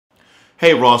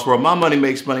Hey Ross, where my money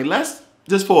makes money. Let's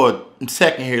just for a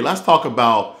second here, let's talk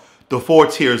about the 4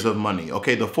 tiers of money.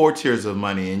 Okay, the 4 tiers of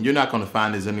money, and you're not going to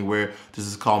find this anywhere. This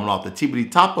is coming off the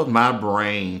top of my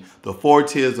brain. The 4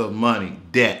 tiers of money: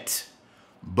 debt,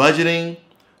 budgeting,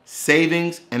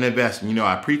 savings, and investing. You know,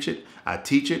 I preach it, I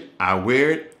teach it, I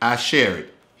wear it, I share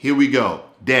it. Here we go.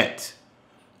 Debt.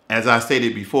 As I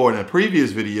stated before in a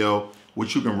previous video,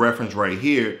 which you can reference right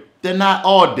here, they're not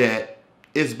all debt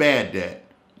is bad debt.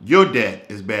 Your debt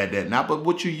is bad debt, not but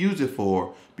what you use it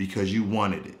for because you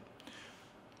wanted it.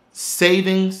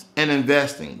 Savings and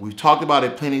investing. We've talked about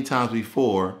it plenty of times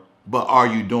before, but are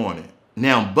you doing it?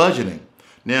 Now, budgeting.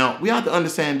 Now, we have to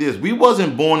understand this. We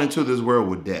wasn't born into this world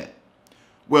with debt.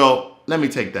 Well, let me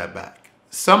take that back.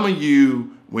 Some of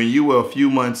you, when you were a few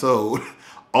months old,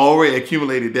 already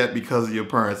accumulated debt because of your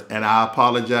parents, and I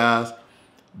apologize.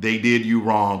 They did you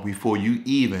wrong before you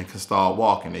even could start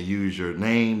walking. They use your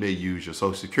name, they use your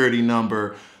social security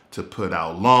number to put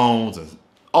out loans and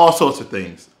all sorts of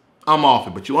things. I'm off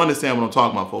it, but you understand what I'm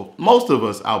talking about, folks. Most of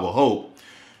us, I will hope,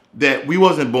 that we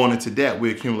wasn't born into debt.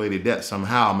 We accumulated debt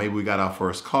somehow. Maybe we got our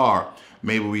first car.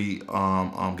 Maybe we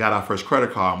got our first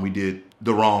credit card and we did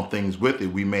the wrong things with it.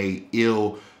 We made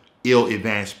ill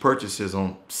advanced purchases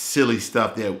on silly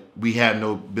stuff that we had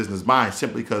no business buying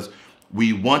simply because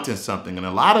we wanted something. And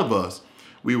a lot of us,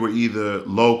 we were either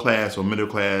low class or middle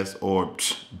class or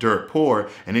dirt poor.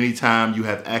 And anytime you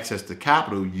have access to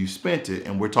capital, you spent it.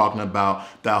 And we're talking about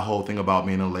that whole thing about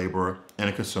being a laborer and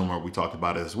a consumer. We talked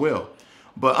about it as well.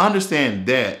 But understand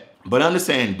debt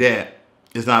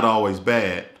is not always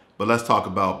bad. But let's talk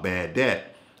about bad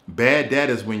debt. Bad debt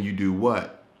is when you do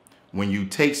what? When you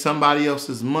take somebody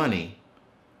else's money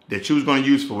that you was going to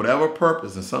use for whatever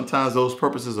purpose, and sometimes those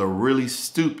purposes are really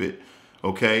stupid,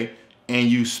 okay, and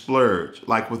you splurge,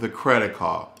 like with a credit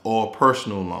card or a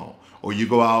personal loan, or you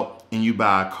go out and you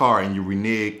buy a car and you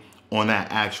renege on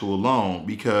that actual loan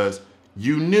because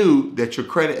you knew that your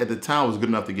credit at the time was good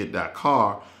enough to get that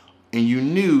car, and you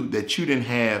knew that you didn't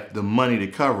have the money to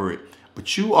cover it.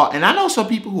 But you are, and I know some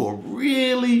people who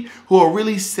are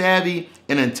really savvy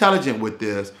and intelligent with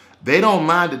this. They don't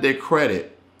mind that their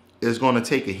credit is going to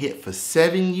take a hit for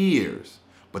 7 years,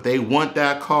 but they want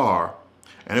that car,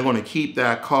 and they're going to keep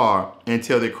that car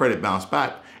until their credit bounce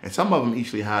back. And some of them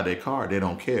actually hide their car. They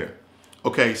don't care.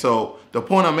 Okay, so the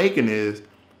point I'm making is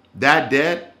that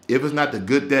debt, if it's not the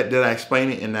good debt that I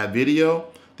explained it in that video,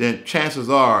 then chances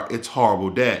are it's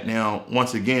horrible debt. Now,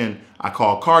 once again, I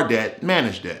call car debt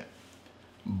managed debt.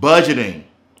 Budgeting.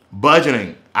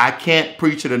 I can't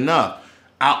preach it enough.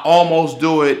 I almost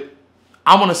do it.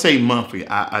 I want to say monthly.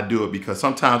 I do it because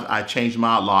sometimes I change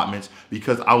my allotments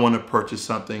because I want to purchase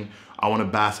something. I want to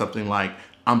buy something, like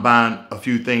I'm buying a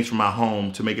few things for my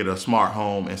home to make it a smart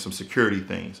home and some security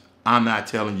things. I'm not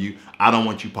telling you. I don't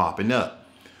want you popping up.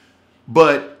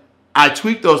 But I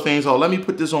tweak those things. Oh, let me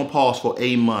put this on pause for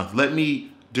a month. Let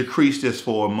me decrease this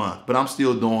for a month. But I'm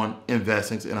still doing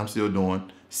investings and I'm still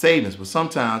doing savings. But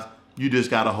sometimes you just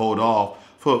got to hold off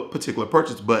for a particular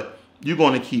purchase. But you're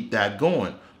going to keep that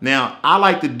going. Now, I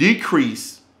like to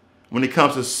decrease when it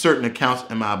comes to certain accounts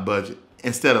in my budget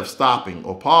instead of stopping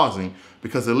or pausing,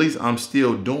 because at least I'm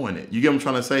still doing it. You get what I'm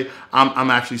trying to say?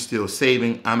 I'm actually still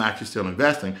saving. I'm actually still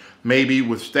investing. Maybe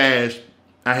with Stash,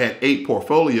 I had 8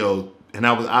 portfolios and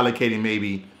I was allocating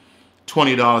maybe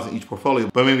 $20 in each portfolio,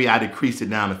 but maybe I decreased it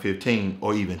down to $15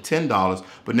 or even $10,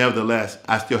 but nevertheless,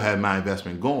 I still have my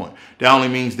investment going. That only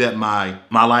means that my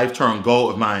lifetime goal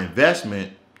of my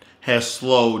investment has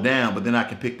slowed down, but then I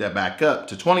can pick that back up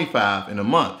to 25 in a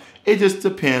month. It just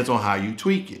depends on how you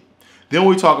tweak it. Then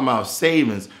we're talking about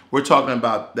savings. We're talking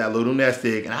about that little nest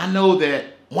egg. And I know that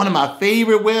one of my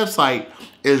favorite websites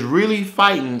is really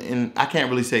fighting, and I can't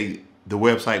really say the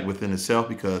website within itself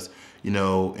because, you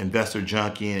know, Investor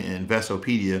Junkie and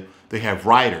Investopedia, they have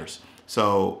writers.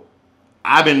 So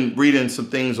I've been reading some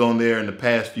things on there in the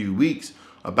past few weeks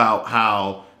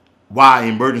about why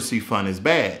emergency fund is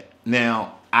bad.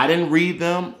 Now, I didn't read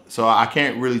them, so I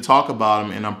can't really talk about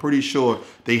them, and I'm pretty sure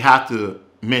they have to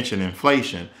mention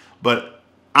inflation. But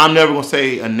I'm never going to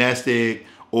say a nest egg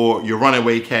or your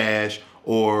runaway cash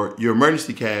or your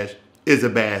emergency cash is a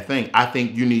bad thing. I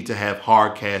think you need to have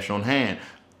hard cash on hand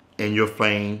and your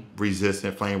flame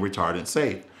resistant, flame retardant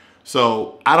safe.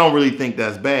 So I don't really think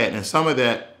that's bad. And some of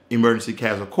that emergency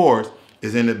cash, of course,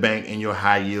 is in the bank in your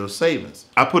high yield savings.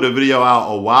 I put a video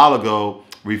out a while ago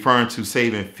referring to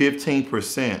saving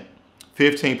 15%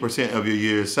 of your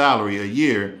year's salary a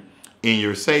year in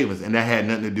your savings. And that had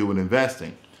nothing to do with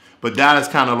investing. But that is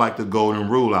kind of like the golden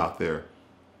rule out there.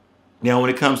 Now,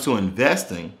 when it comes to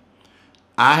investing,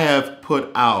 I have put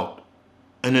out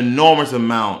an enormous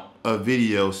amount a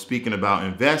video speaking about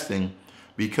investing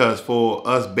because for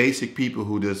us basic people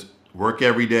who just work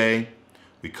every day,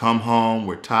 we come home,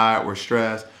 we're tired, we're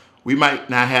stressed, we might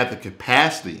not have the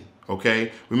capacity,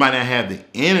 okay? We might not have the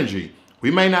energy. We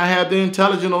may not have the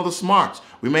intelligence or the smarts.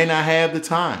 We may not have the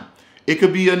time. It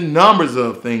could be a numbers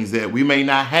of things that we may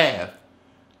not have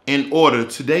in order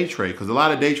to day trade. Because a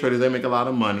lot of day traders, they make a lot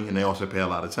of money and they also pay a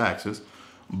lot of taxes.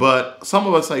 But some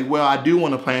of us say, well, I do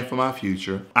want to plan for my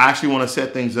future. I actually want to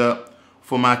set things up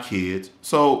for my kids.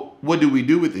 So what do we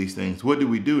do with these things? What do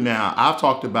we do? Now, I've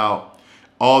talked about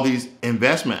all these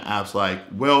investment apps like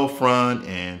Wealthfront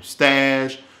and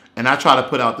Stash, and I try to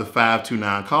put out the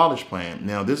 529 college plan.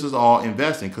 Now, this is all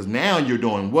investing because now you're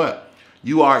doing what?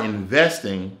 You are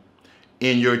investing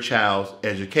in your child's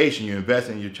education. You're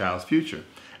investing in your child's future.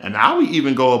 And I would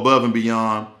even go above and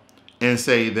beyond and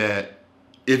say that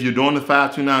if you're doing the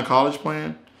 529 college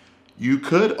plan, you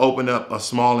could open up a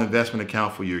small investment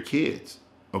account for your kids,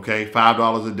 okay?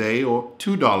 $5 a day or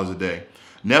 $2 a day.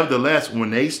 Nevertheless,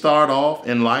 when they start off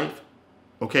in life,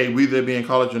 okay, whether they be in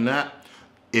college or not,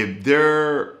 if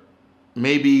they're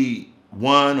maybe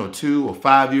 1 or 2 or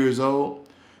 5 years old,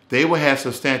 they will have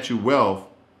substantial wealth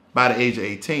by the age of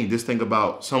 18. Just think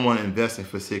about someone investing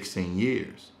for 16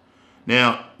 years.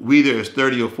 Now, whether it's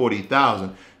 30 or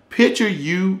 40,000, picture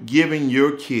you giving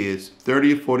your kids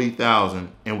 30 or 40,000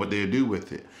 and what they'll do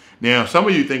with it. Now, some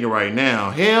of you thinking right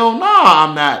now, hell no,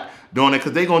 I'm not doing it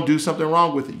because they're going to do something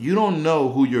wrong with it. You don't know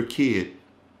who your kid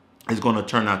is going to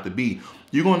turn out to be.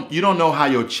 You don't know how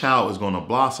your child is going to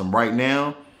blossom. Right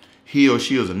now, he or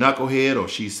she is a knucklehead or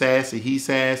she's sassy, he's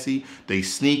sassy, they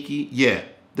sneaky. Yeah,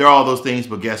 they're all those things,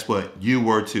 but guess what? You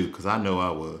were too, because I know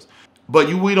I was.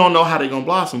 But we don't know how they're going to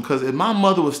blossom, because if my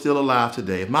mother was still alive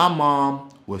today, if my mom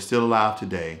was still alive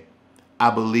today, I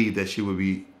believe that she would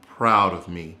be proud of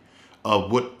me,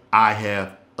 of what I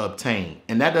have obtained.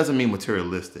 And that doesn't mean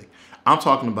materialistic. I'm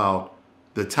talking about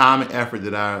the time and effort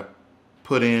that I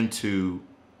put into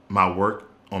my work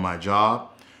on my job,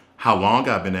 how long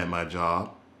I've been at my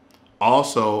job,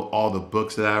 also all the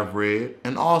books that I've read,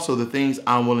 and also the things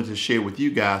I'm willing to share with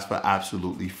you guys for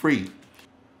absolutely free.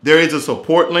 There is a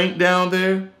support link down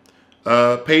there,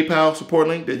 PayPal support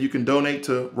link that you can donate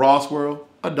to Ross World.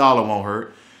 $1 won't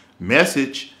hurt.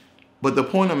 Message. But the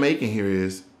point I'm making here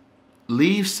is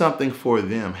leave something for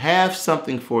them. Have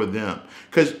something for them.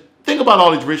 Because think about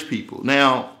all these rich people.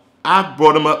 Now, I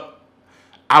brought them up.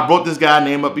 I brought this guy's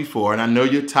name up before, and I know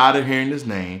you're tired of hearing his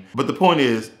name. But the point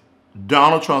is,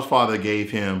 Donald Trump's father gave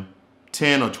him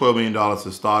 $10 or $12 million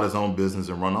to start his own business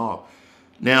and run off.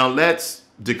 Now, let's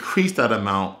decrease that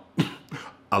amount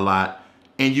a lot,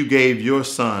 and you gave your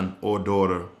son or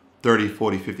daughter 30,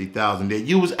 40, 50,000 that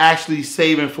you was actually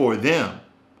saving for them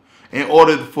in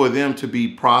order for them to be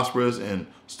prosperous and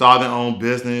start their own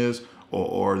business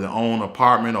or their own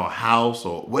apartment or house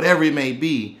or whatever it may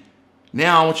be.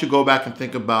 Now I want you to go back and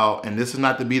think about, and this is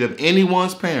not to beat up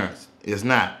anyone's parents. It's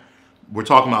not. We're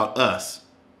talking about us.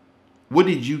 What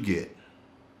did you get?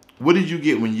 What did you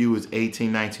get when you was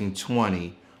 18, 19,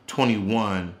 20,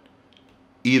 21,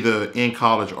 either in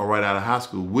college or right out of high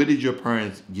school? What did your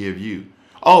parents give you?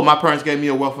 Oh, my parents gave me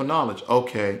a wealth of knowledge.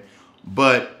 Okay,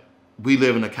 but we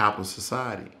live in a capitalist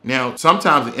society. Now,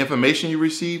 sometimes the information you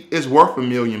receive is worth $1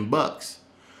 million,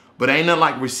 but ain't nothing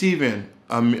like receiving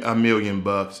 $1 million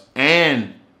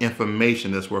and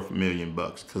information that's worth $1 million,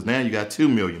 because now you got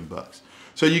 $2 million.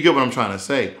 So you get what I'm trying to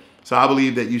say. So I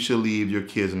believe that you should leave your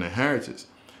kids an inheritance.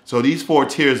 So these 4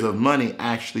 tiers of money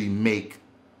actually make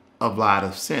a lot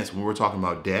of sense when we're talking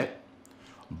about debt,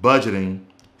 budgeting,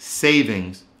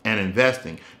 savings, and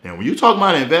investing. Now, when you talk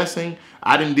about investing,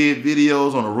 I done did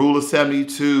videos on the rule of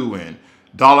 72 and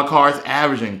dollar cost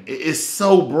averaging. It's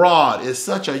so broad. It's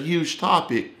such a huge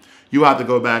topic. You have to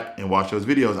go back and watch those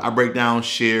videos. I break down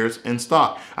shares and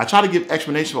stock. I try to give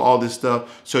explanation for all this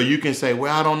stuff so you can say,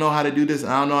 well, I don't know how to do this,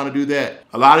 and I don't know how to do that.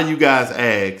 A lot of you guys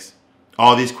ask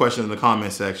all these questions in the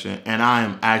comment section, and I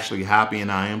am actually happy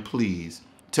and I am pleased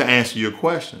to answer your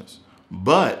questions.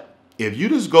 But if you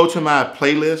just go to my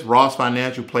playlist, Ross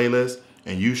Financial playlist,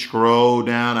 and you scroll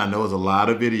down, I know there's a lot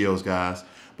of videos, guys,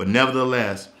 but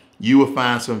nevertheless, you will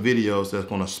find some videos that's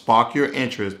going to spark your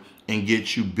interest and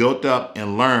get you built up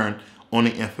and learn on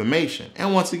the information.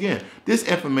 And once again, this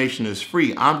information is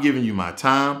free. I'm giving you my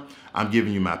time. I'm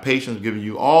giving you my patience. I'm giving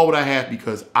you all what I have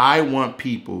because I want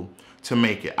people to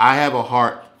make it. I have a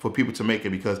heart for people to make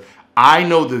it because I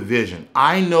know the vision.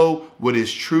 I know what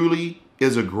is truly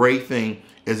is a great thing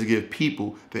is to give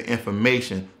people the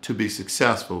information to be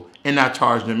successful and not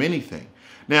charge them anything.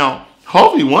 Now,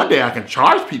 hopefully one day I can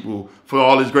charge people for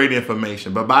all this great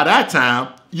information, but by that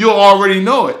time, you'll already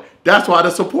know it. That's why the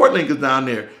support link is down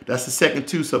there. That's the second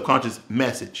two subconscious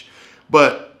message.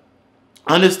 But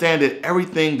understand that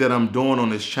everything that I'm doing on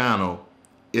this channel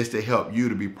is to help you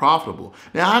to be profitable.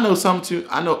 Now I know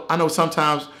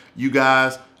sometimes you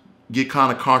guys get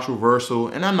kind of controversial,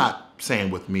 and I'm not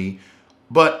saying with me,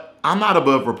 but I'm not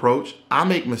above reproach. I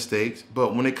make mistakes,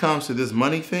 but when it comes to this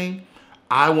money thing,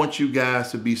 I want you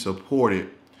guys to be supported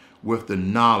with the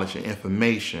knowledge and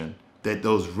information that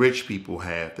those rich people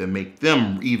have that make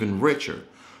them even richer.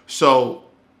 So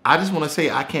I just want to say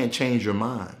I can't change your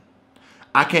mind.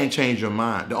 I can't change your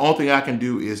mind. The only thing I can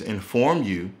do is inform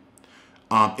you,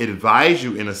 advise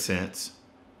you in a sense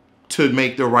to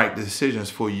make the right decisions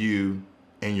for you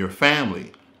and your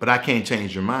family. But I can't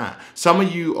change your mind. Some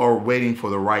of you are waiting for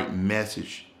the right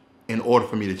message in order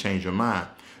for me to change your mind.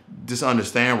 Just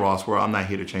understand, Ross, where I'm not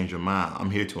here to change your mind.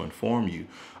 I'm here to inform you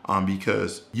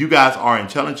because you guys are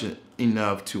intelligent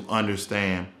enough to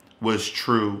understand what's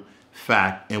true,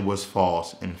 fact, and what's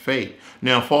false and fake.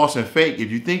 Now, false and fake,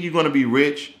 if you think you're going to be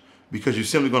rich because you're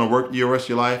simply going to work the rest of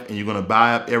your life and you're going to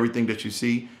buy up everything that you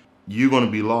see, you're going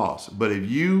to be lost. But if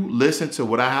you listen to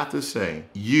what I have to say,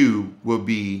 you will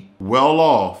be well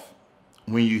off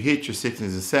when you hit your 60s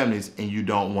and 70s and you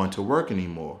don't want to work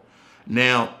anymore.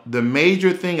 Now, the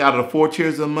major thing out of the 4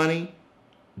 tiers of money,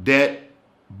 debt,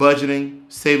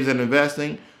 budgeting, savings, and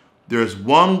investing, there's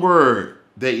one word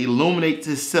that illuminates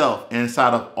itself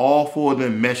inside of all 4 of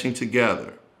them meshing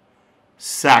together: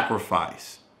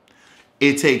 sacrifice.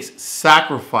 It takes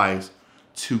sacrifice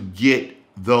to get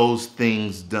those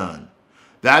things done.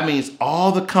 That means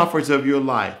all the comforts of your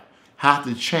life have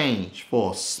to change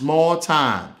for a small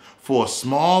time, for a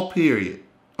small period,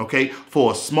 okay,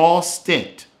 for a small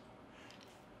stint.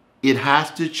 It has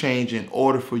to change in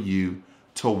order for you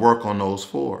to work on those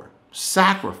 4.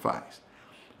 Sacrifice.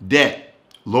 Debt.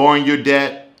 Lowering your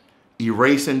debt,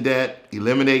 erasing debt,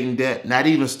 eliminating debt, not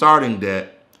even starting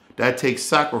debt. That takes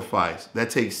sacrifice. That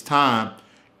takes time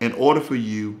in order for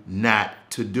you not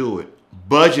to do it.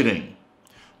 Budgeting.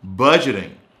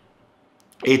 Budgeting.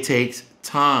 It takes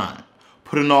time.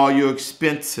 Put in all your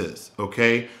expenses,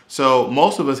 okay? So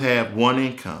most of us have one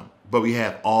income, but we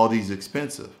have all these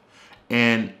expenses.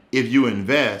 And if you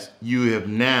invest, you have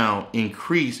now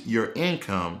increased your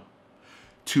income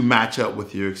to match up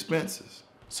with your expenses.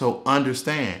 So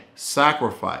understand,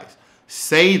 sacrifice,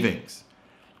 savings.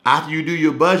 After you do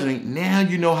your budgeting, now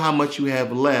you know how much you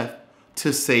have left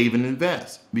to save and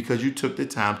invest because you took the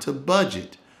time to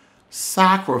budget.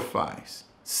 Sacrifice,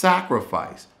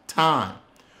 time.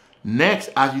 Next,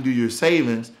 after you do your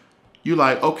savings, you're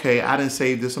like, okay, I didn't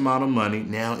save this amount of money.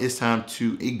 Now it's time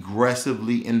to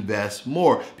aggressively invest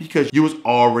more because you was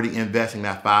already investing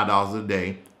that $5 a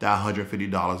day, that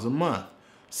 $150 a month.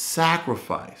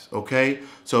 Sacrifice, okay?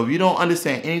 So if you don't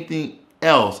understand anything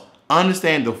else,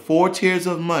 understand the 4 tiers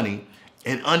of money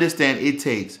and understand it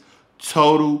takes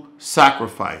total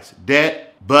sacrifice: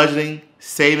 debt, budgeting,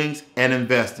 savings, and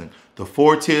investing. The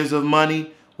 4 tiers of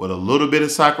money with a little bit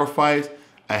of sacrifice,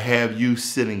 I have you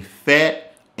sitting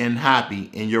fat and happy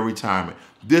in your retirement.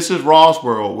 This is Raw's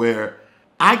World, where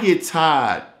I get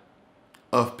tired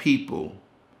of people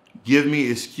give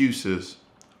me excuses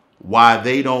why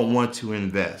they don't want to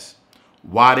invest,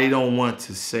 why they don't want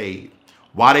to save,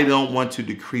 why they don't want to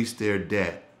decrease their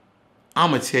debt.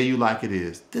 I'm going to tell you like it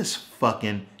is. Just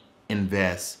fucking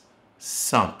invest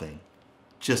something.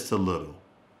 Just a little.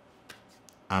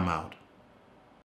 I'm out.